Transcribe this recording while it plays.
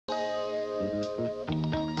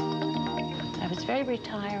That was very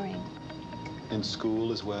retiring. In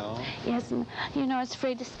school as well? Yes, and you know, I was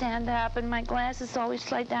afraid to stand up, and my glasses always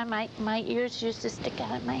slide down. My ears used to stick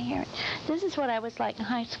out of my hair. This is what I was like in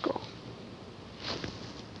high school.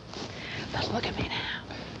 But look at me now.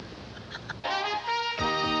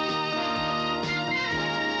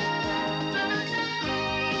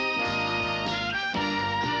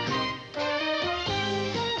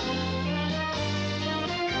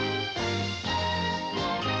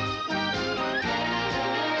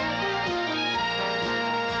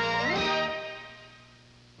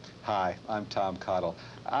 Hi, I'm Tom Cottle.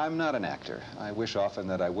 I'm not an actor. I wish often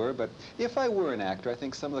that I were, but if I were an actor, I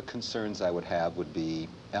think some of the concerns I would have would be,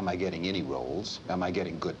 am I getting any roles? Am I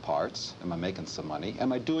getting good parts? Am I making some money?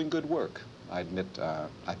 Am I doing good work? I admit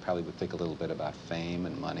I probably would think a little bit about fame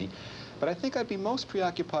and money, but I think I'd be most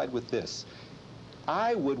preoccupied with this.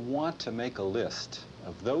 I would want to make a list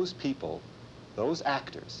of those people, those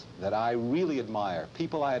actors that I really admire,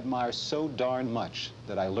 people I admire so darn much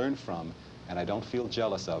that I learn from and I don't feel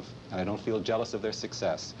jealous of, and I don't feel jealous of their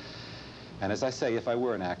success. And as I say, if I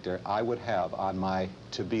were an actor, I would have on my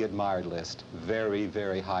to-be admired list, very,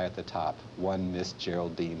 very high at the top, one Miss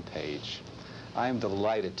Geraldine Page. I am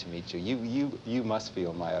delighted to meet you. You must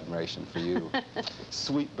feel my admiration for you.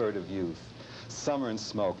 Sweet bird of youth, Summer and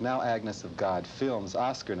Smoke, now Agnes of God, films,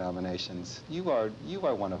 Oscar nominations. You are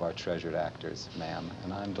one of our treasured actors, ma'am,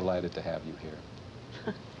 and I'm delighted to have you here.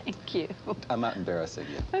 Thank you. I'm not embarrassing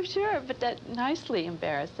you. I'm sure, but that's nicely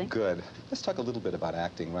embarrassing. Good. Let's talk a little bit about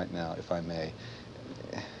acting right now, if I may.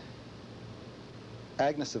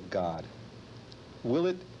 Agnes of God, will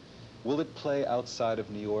it play outside of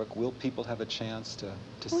New York? Will people have a chance to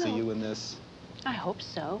see you in this? I hope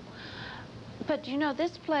so. But you know,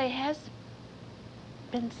 this play has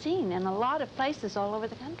been seen in a lot of places all over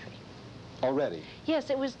the country. Already? Yes,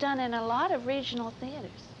 it was done in a lot of regional theaters.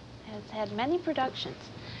 Has had many productions.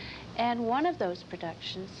 And one of those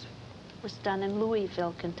productions was done in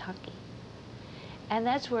Louisville, Kentucky. And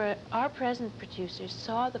that's where our present producers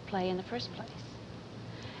saw the play in the first place.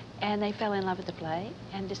 And they fell in love with the play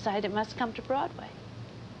and decided it must come to Broadway.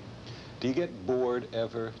 Do you get bored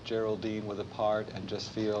ever, Geraldine, with a part and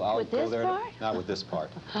just feel, I'll go there? With this part? Not with this part.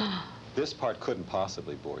 This part couldn't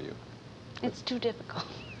possibly bore you. It's too difficult.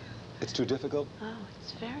 It's too difficult? Oh,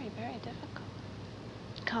 it's very, very difficult.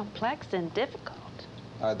 Complex and difficult.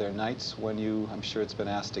 Are there nights when you, I'm sure it's been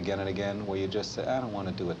asked again and again, where you just say, I don't want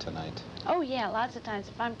to do it tonight? Oh, yeah, lots of times.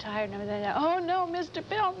 If I'm tired and everything, oh, no, Mr.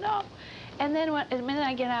 Bill, no. And then the minute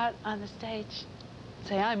I get out on the stage,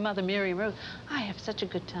 say, I'm Mother Mary Ruth, I have such a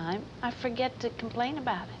good time, I forget to complain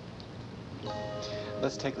about it.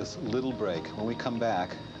 Let's take this little break. When we come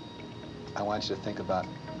back, I want you to think about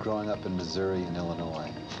growing up in Missouri and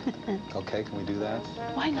Illinois. Okay, can we do that?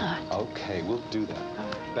 Why not? Okay, we'll do that. All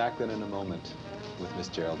right. Back then in a moment with Miss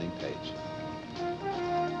Geraldine Page.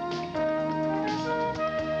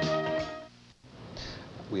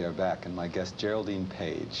 We are back, and my guest, Geraldine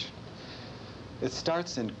Page. It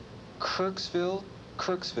starts in Kirksville,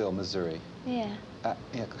 Missouri. Yeah.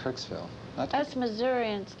 Yeah, Kirksville. Us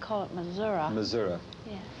Missourians call it Missouri. Missouri.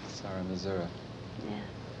 Yeah. Sorry, Missouri. Yeah.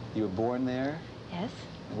 You were born there? Yes.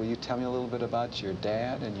 Will you tell me a little bit about your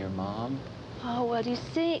dad and your mom? Oh, well, you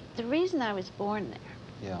see, the reason I was born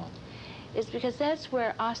there Yeah. is because that's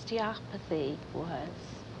where osteopathy was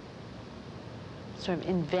sort of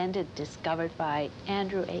invented, discovered by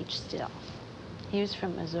Andrew H. Still. He was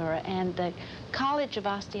from Missouri, and the College of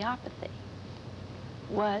Osteopathy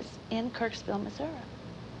was in Kirksville, Missouri.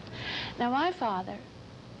 Now, my father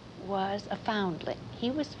was a foundling. He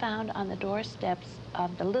was found on the doorsteps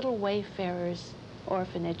of the Little Wayfarers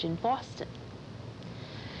Orphanage in Boston.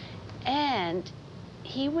 And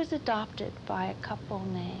he was adopted by a couple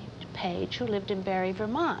named Page who lived in Barre,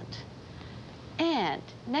 Vermont. And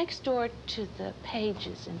next door to the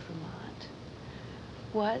Pages in Vermont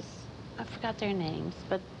was, I forgot their names,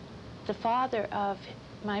 but the father of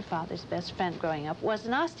my father's best friend growing up was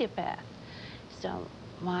an osteopath. So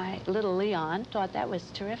my little Leon thought that was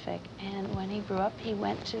terrific. And when he grew up, he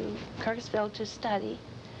went to Kirksville to study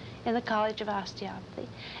in the College of Osteopathy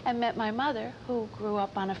and met my mother, who grew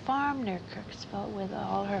up on a farm near Kirksville with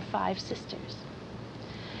all her 5 sisters.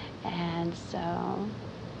 And so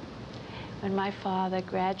when my father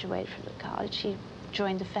graduated from the college, he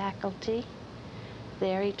joined the faculty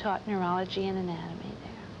there. He taught neurology and anatomy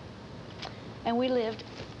there. And we lived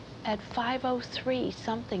at 503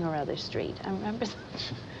 something or other street. I remember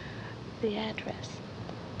the address.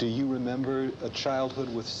 Do you remember a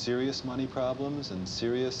childhood with serious money problems and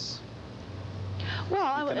serious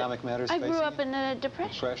economic matters I facing grew up you? in a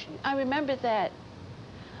depression. I remember that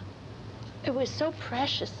it was so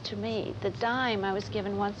precious to me, the dime I was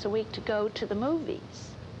given once a week to go to the movies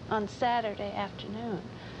on Saturday afternoon.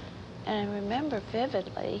 And I remember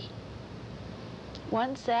vividly,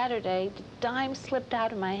 one Saturday, the dime slipped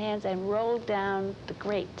out of my hands and rolled down the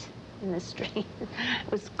grate in the street.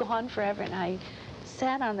 It was gone forever, and I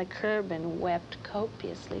sat on the curb and wept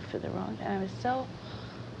copiously for the wrong time. I was so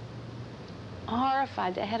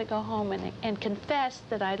horrified that I had to go home and confess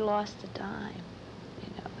that I'd lost a dime, you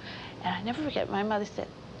know. And I never forget, my mother said,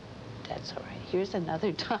 "That's all right, here's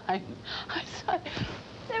another dime." I thought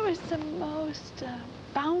there was the most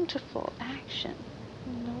bountiful action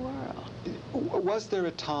in the world. Was there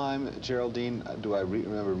a time, Geraldine, do I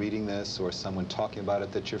remember reading this or someone talking about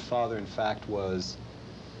it, that your father in fact was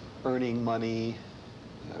earning money,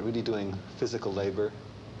 really doing physical labor?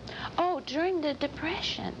 Oh, during the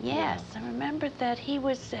Depression, yes. Yeah. I remember that he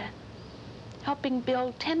was helping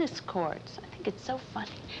build tennis courts. I think it's so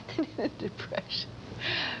funny that in the Depression,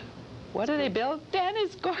 what do they build?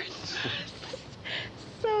 Tennis courts.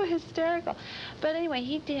 So hysterical. But anyway,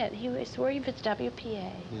 he did. He was working for the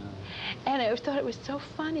WPA. Yeah. And I thought it was so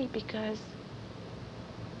funny because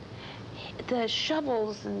the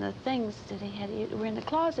shovels and the things that he had were in the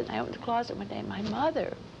closet. And I opened the closet one day, and my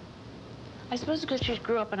mother, I suppose because she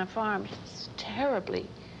grew up on a farm, she's terribly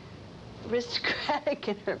aristocratic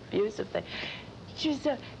in her views of things. She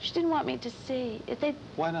didn't want me to see.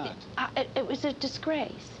 Why not? It was a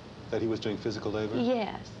disgrace. That he was doing physical labor?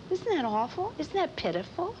 Yes. Isn't that awful? Isn't that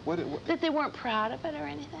pitiful? What? That they weren't proud of it or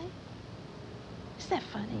anything? Isn't that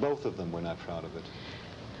funny? Both of them were not proud of it.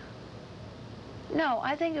 No,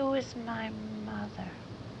 I think it was my mother.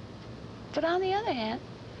 But on the other hand,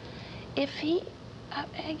 if he,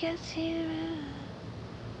 I guess he,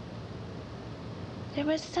 there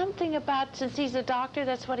was something about, since he's a doctor,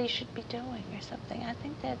 that's what he should be doing or something. I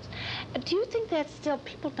think that's, do you think that's still,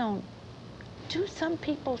 people don't, do some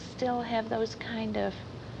people still have those kind of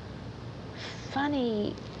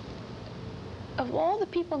funny, of all the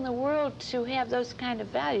people in the world to have those kind of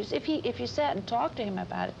values, if you sat and talked to him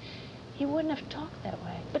about it, he wouldn't have talked that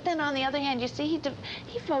way. But then on the other hand, you see,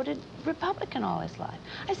 he voted Republican all his life.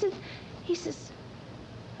 He says,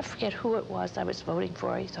 I forget who it was I was voting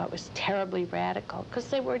for. He thought it was terribly radical because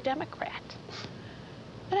they were a Democrat.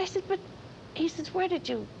 And I said, but, he says, where did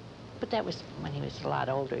you, but that was when he was a lot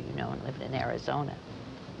older, you know, and lived in Arizona.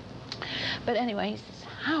 But anyway, he says,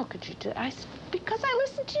 how could you do that? I said, because I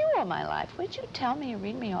listened to you all my life. What'd you tell me and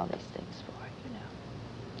read me all these things for, you know?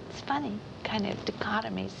 It's funny, kind of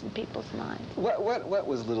dichotomies in people's minds. What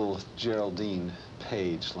was little Geraldine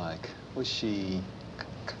Page like? Was she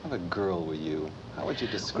kind of a girl, were you? How would you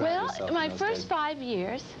describe yourself Well, in my those first days? 5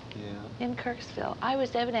 years in Kirksville, I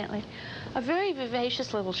was evidently a very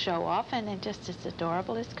vivacious little show-off and just as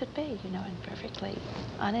adorable as could be, you know, and perfectly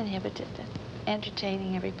uninhibited and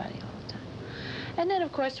entertaining everybody all the time. And then,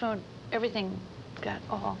 of course, when everything got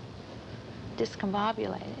all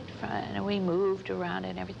discombobulated, and we moved around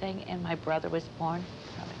and everything, and my brother was born,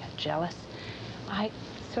 probably got jealous, I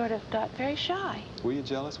sort of got very shy. Were you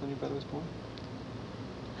jealous when your brother was born?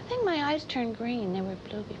 I think my eyes turned green. They were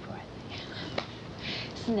blue before, I think.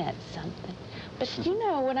 Isn't that something? But you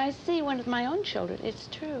know, when I see one of my own children, it's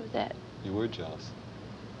true that... You were jealous?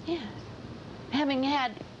 Yes. Having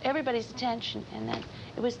had everybody's attention, and then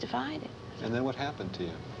it was divided. And then what happened to you?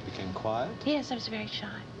 You became quiet? Yes, I was very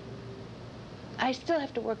shy. I still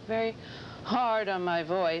have to work very hard on my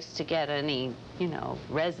voice to get any, you know,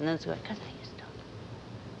 resonance, because I used to.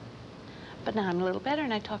 But now I'm a little better,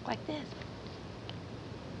 and I talk like this.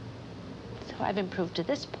 So I've improved to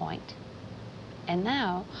this point. And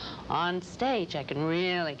now, on stage, I can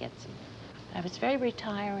really get some. I was very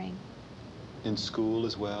retiring. In school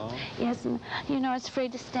as well? Yes, and, you know, I was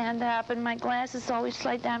afraid to stand up, and my glasses always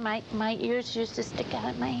slide down. My ears used to stick out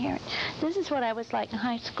of my hair. This is what I was like in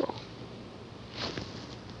high school.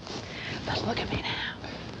 But look at me now.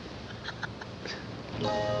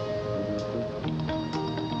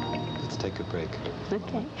 Let's take a break.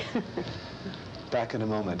 Okay. Back in a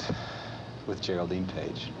moment with Geraldine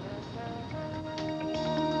Page.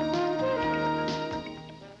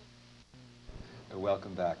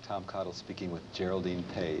 Welcome back. Tom Cottle speaking with Geraldine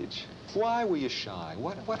Page. Why were you shy?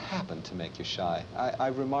 What happened to make you shy?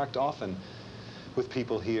 I've remarked often with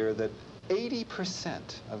people here that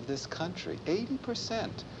 80% of this country,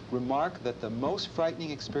 80%, remark that the most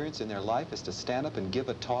frightening experience in their life is to stand up and give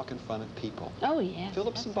a talk in front of people. Oh, yes.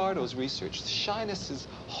 Philip Zimbardo's research, shyness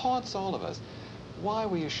haunts all of us. Why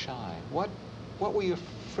were you shy? What were you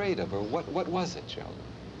afraid of, or what was it, Geraldine?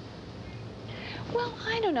 Well,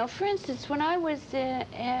 I don't know. For instance, when I was,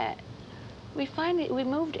 we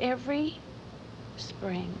moved every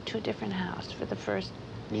spring to a different house for the first.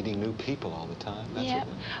 Meeting new people all the time. That's Yeah.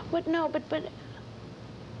 But no, but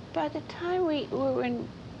by the time we were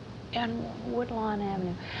on Woodlawn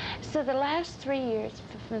Avenue, so the last 3 years,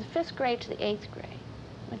 from the 5th grade to the 8th grade,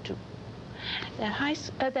 went to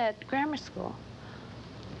that grammar school.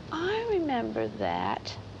 I remember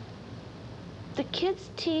that the kids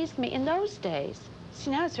teased me in those days.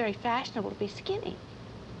 See, now it's very fashionable to be skinny,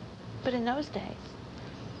 but in those days,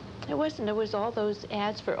 it wasn't. There was all those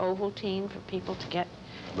ads for Ovaltine for people to get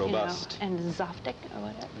robust. And Zoftic or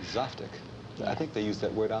whatever. Zoftic. Yeah. I think they used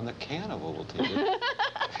that word on the can of Ovaltine.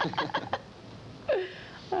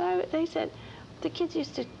 They said, the kids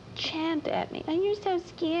used to chant at me, "And you're so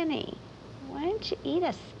skinny. Why don't you eat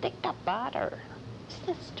a stick of butter?" Isn't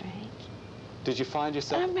that strange? Did you find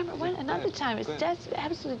yourself? And I remember another time, it's just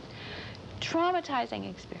absolute traumatizing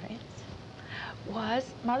experience, was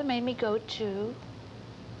Mother made me go to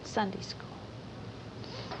Sunday school.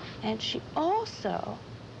 And she also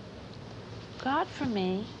got for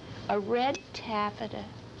me a red taffeta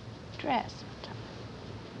dress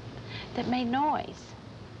that made noise.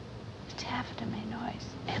 The taffeta made noise.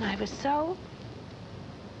 And I was so,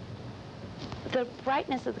 the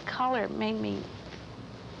brightness of the color made me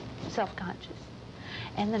self-conscious.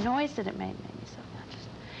 And the noise that it made me self-conscious.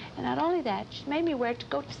 And not only that, she made me wear it to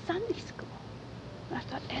go to Sunday school. And I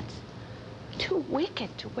thought, it's too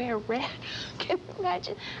wicked to wear red. Can you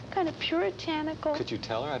imagine? Kind of puritanical. Could you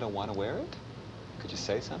tell her I don't want to wear it? Could you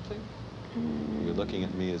say something? You're looking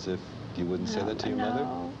at me as if you wouldn't say that to your mother?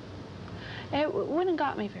 No. It wouldn't have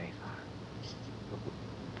got me very far. She's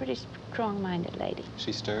a pretty strong-minded lady.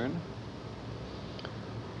 She stern?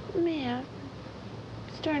 Yeah.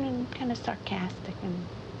 Stern and kind of sarcastic and,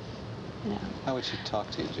 you know. How would she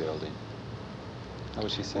talk to you, Geraldine? How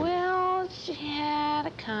would she say? Well, she had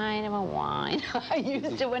a kind of a whine. I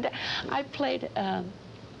used to one time. I played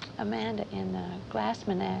Amanda in Glass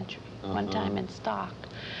Menagerie one time in stock.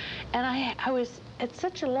 And I was at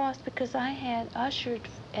such a loss because I had ushered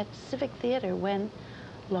at Civic Theater when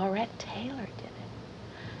Laurette Taylor did it.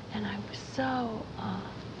 And I was so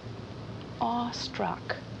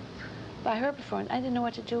awestruck by her performance. I didn't know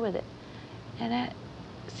what to do with it. And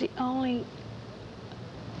that's the only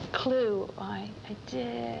clue I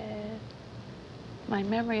did. My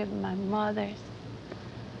memory of my mother's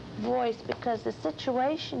voice, because the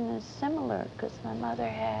situation is similar, because my mother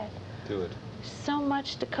had so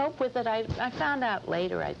much to cope with that I found out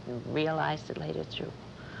later. I realized it later through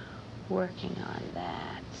working on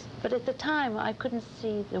that. But at the time, I couldn't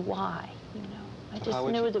see the why, you know. I just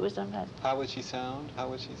knew there was something. How would she sound? How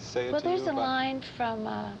would she say it well, to you? Well, there's a line from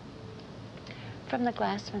the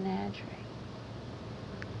Glass Menagerie.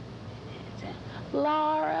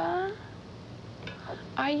 Laura,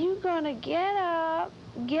 are you going to get up,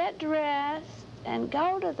 get dressed, and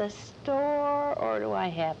go to the store, or do I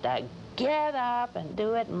have to get up and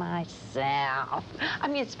do it myself? I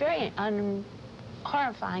mean, it's very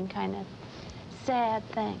horrifying kind of sad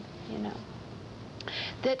thing, you know,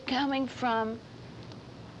 that coming from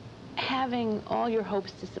having all your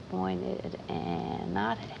hopes disappointed and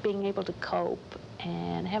not being able to cope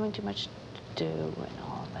and having too much to do and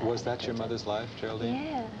all that. Was that your mother's life, Geraldine?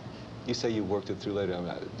 Yeah. You say you worked it through later.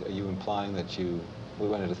 Are you implying that we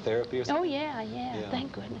went into therapy or something? Oh, yeah.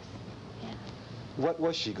 Thank goodness. Yeah. What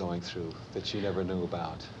was she going through that you never knew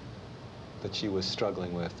about, that she was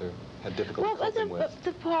struggling with or had difficulty coping with?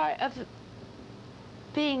 The part of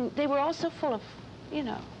being, they were also full of, you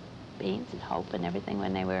know, beans and hope and everything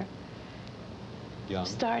when they were young,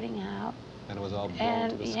 starting out. And it was all blown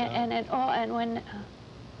to the sky.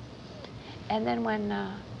 And then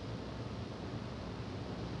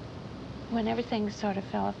when everything sort of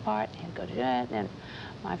fell apart, and go to that, then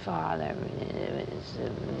my father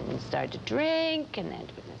started to drink, and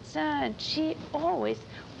then she always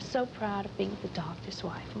was so proud of being the doctor's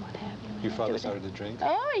wife and what have you. Your father started to drink?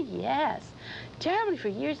 Oh, yes. Terribly for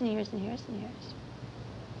years and years and years and years.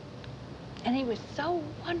 And he was so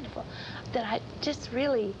wonderful that I just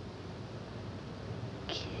really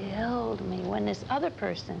killed me when this other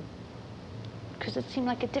person, because it seemed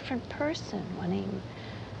like a different person when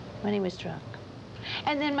he was drunk.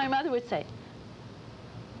 And then my mother would say,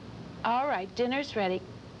 all right, dinner's ready.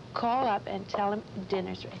 Call up and tell him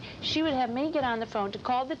dinner's ready. She would have me get on the phone to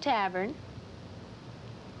call the tavern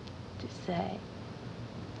to say,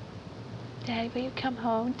 Daddy, will you come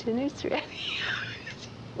home? Dinner's ready.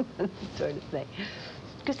 Sort of thing.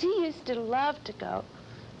 Because he used to love to go.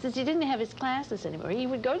 Since he didn't have his classes anymore, he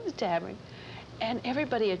would go to the tavern, and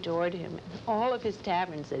everybody adored him. All of his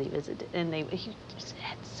taverns that he visited, and he just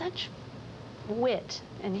had such wit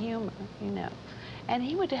and humor, you know. And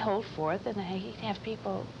he would hold forth, and he'd have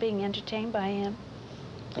people being entertained by him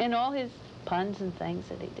and all his puns and things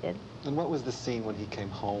that he did. And what was the scene when he came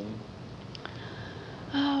home?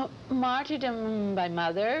 Oh, martyrdom by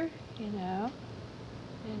mother, you know,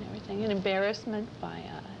 and everything, and embarrassment by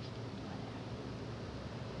us.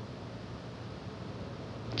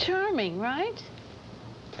 Charming, right?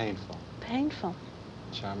 Painful. Painful.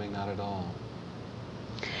 Charming, not at all.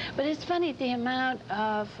 But it's funny, the amount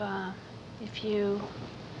of, if you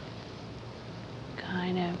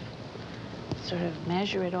kind of sort of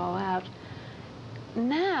measure it all out,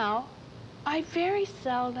 now I very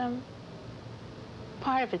seldom,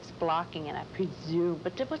 part of it's blocking it, I presume,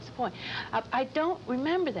 but what's the point? I don't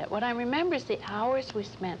remember that. What I remember is the hours we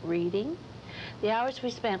spent reading, the hours we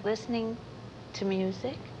spent listening to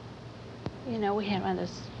music. You know, we had one of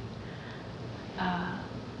those...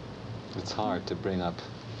 It's hard to bring up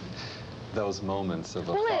those moments of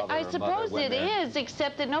a father or I mother suppose when it they're... is,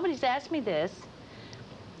 except that nobody's asked me this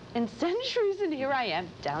in centuries, and here I am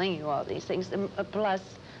telling you all these things. Plus,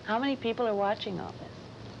 how many people are watching all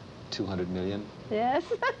this? 200 million? Yes.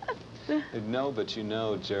 No, but you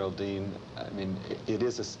know, Geraldine, I mean, it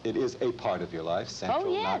is a part of your life, central,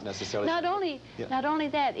 oh, yes. not necessarily... Not only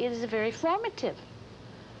that, it is a very formative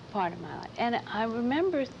part of my life. And I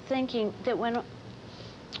remember thinking that when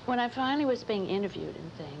I finally was being interviewed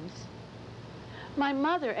and things, my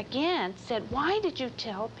mother, again, said, why did you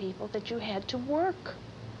tell people that you had to work?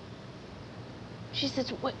 She says,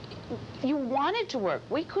 what, you wanted to work.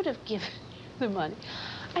 We could have given you the money.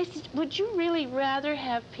 I said, would you really rather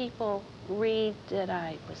have people read that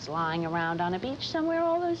I was lying around on a beach somewhere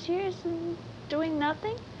all those years and doing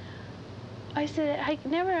nothing? I said, I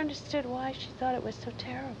never understood why she thought it was so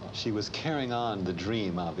terrible. She was carrying on the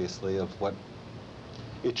dream, obviously, of what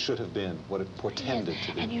it should have been, what it portended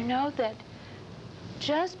to be. And you know that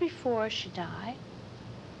just before she died,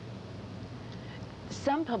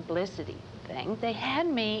 some publicity thing, they had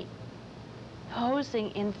me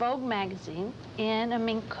posing in Vogue magazine in a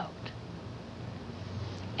mink coat.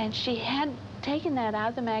 And she had taken that out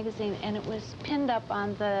of the magazine, and it was pinned up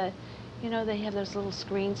on the, you know, they have those little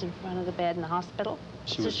screens in front of the bed in the hospital.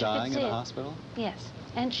 She was dying in the hospital? Yes.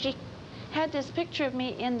 And she had this picture of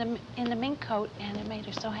me in the mink coat, and it made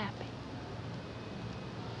her so happy.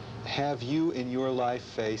 Have you in your life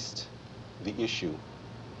faced the issue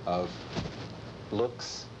of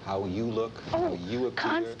looks, how you look, how you appear?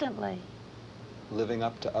 Constantly. Living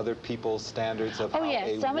up to other people's standards of how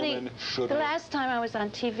yes. a woman should The look? last time I was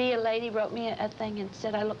on TV, a lady wrote me a thing and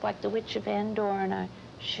said I looked like the Witch of Endor, and I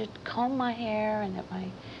should comb my hair, and that my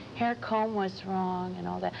hair comb was wrong, and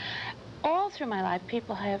all that. All through my life,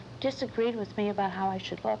 people have disagreed with me about how I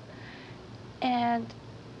should look. And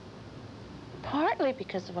partly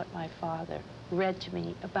because of what my father read to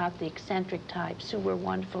me about the eccentric types who were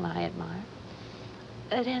wonderful and I admire,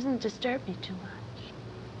 it hasn't disturbed me too much.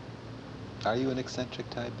 Are you an eccentric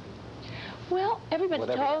type? Well, everybody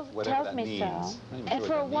tells that me means. so. And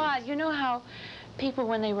for a while, you know how people,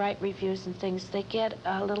 when they write reviews and things, they get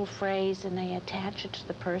a little phrase and they attach it to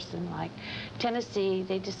the person. Like Tennessee,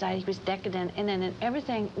 they decided he was decadent, and then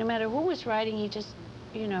everything, no matter who was writing, he just,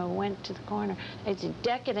 you know, went to the corner. They'd say,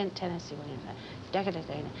 decadent Tennessee Williams, decadent.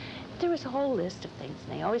 There was a whole list of things,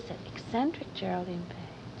 and they always said, eccentric Geraldine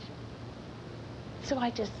Page. So I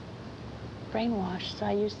just brainwashed, so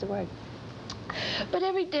I used the word. But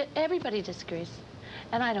everybody disagrees,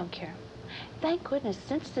 and I don't care. Thank goodness,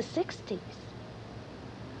 since the 60s,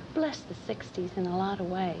 bless the 60s in a lot of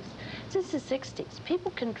ways, since the 60s,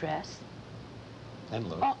 people can dress. And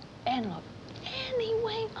look. Oh, and look any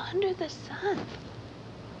way under the sun.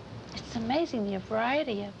 It's amazing the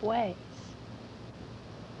variety of ways.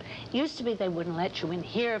 It used to be they wouldn't let you in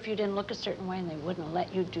here if you didn't look a certain way, and they wouldn't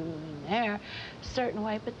let you do in there a certain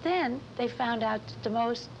way. But then they found out that the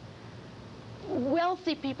most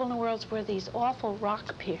wealthy people in the world were these awful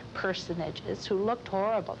rock personages who looked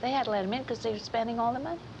horrible. They had to let them in because they were spending all the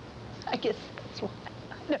money. I guess that's why.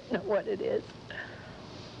 I don't know what it is.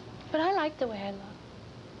 But I like the way I look.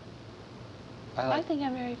 I think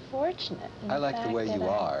I'm very fortunate. I like the way you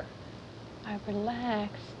are. I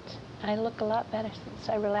relaxed. I look a lot better since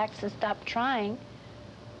I relaxed and stopped trying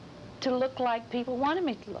to look like people wanted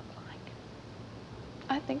me to look like.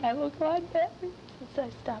 I think I look a lot better since I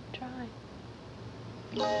stopped trying.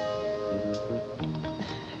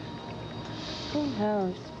 Who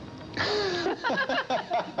knows?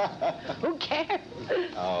 Who cares?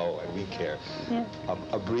 Oh, we care. Yeah.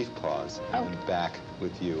 A brief pause, and back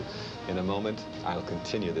with you. In a moment, I'll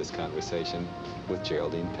continue this conversation with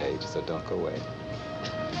Geraldine Page, so don't go away.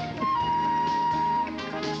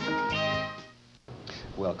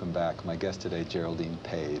 Welcome back. My guest today, Geraldine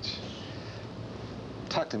Page.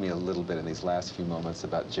 Talk to me a little bit in these last few moments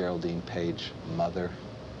about Geraldine Page, mother.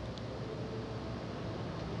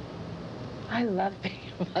 I love being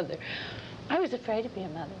a mother. I was afraid to be a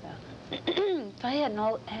mother, though. If I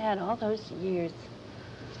hadn't had all those years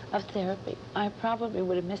of therapy, I probably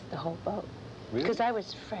would have missed the whole boat. Really? Because I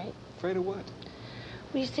was afraid. Afraid of what?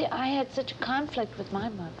 Well, you see, I had such a conflict with my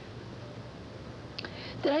mother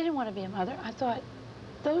that I didn't want to be a mother. I thought,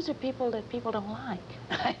 those are people that people don't like.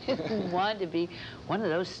 I didn't want to be one of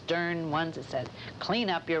those stern ones that said,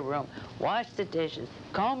 clean up your room, wash the dishes,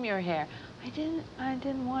 comb your hair. I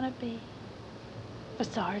didn't want to be a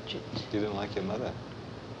sergeant. You didn't like your mother?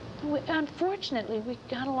 Unfortunately, we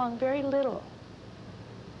got along very little.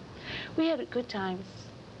 We had good times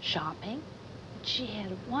shopping. She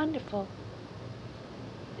had a wonderful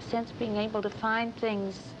sense of being able to find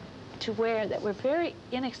things to wear that were very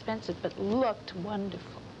inexpensive but looked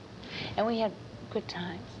wonderful. And we had good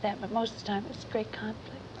times. But most of the time it was great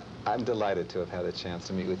conflict. I'm delighted to have had a chance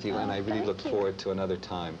to meet with you, and I really look forward to another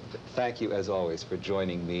time. Thank you, as always, for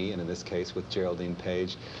joining me, and in this case with Geraldine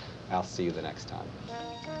Page. I'll see you the next time.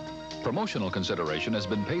 Promotional consideration has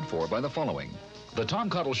been paid for by the following. The Tom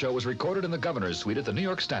Cottle Show was recorded in the Governor's Suite at the New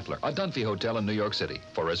York Statler, a Dunphy Hotel in New York City.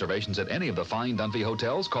 For reservations at any of the fine Dunphy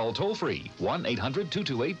hotels, call toll-free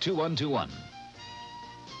 1-800-228-2121.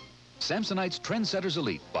 Samsonite's Trendsetters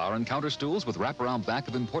Elite bar and counter stools with wraparound back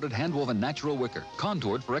of imported hand-woven natural wicker,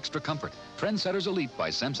 contoured for extra comfort. Trendsetters Elite by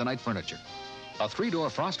Samsonite Furniture. A 3-door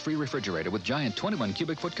frost-free refrigerator with giant 21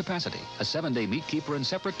 cubic foot capacity. A 7-day meat keeper and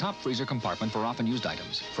separate top freezer compartment for often used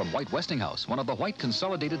items. From White Westinghouse, one of the White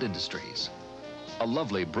Consolidated Industries. A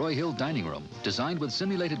lovely Broyhill dining room, designed with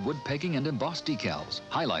simulated wood pegging and embossed decals,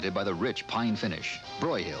 highlighted by the rich pine finish.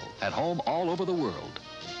 Broyhill, at home all over the world.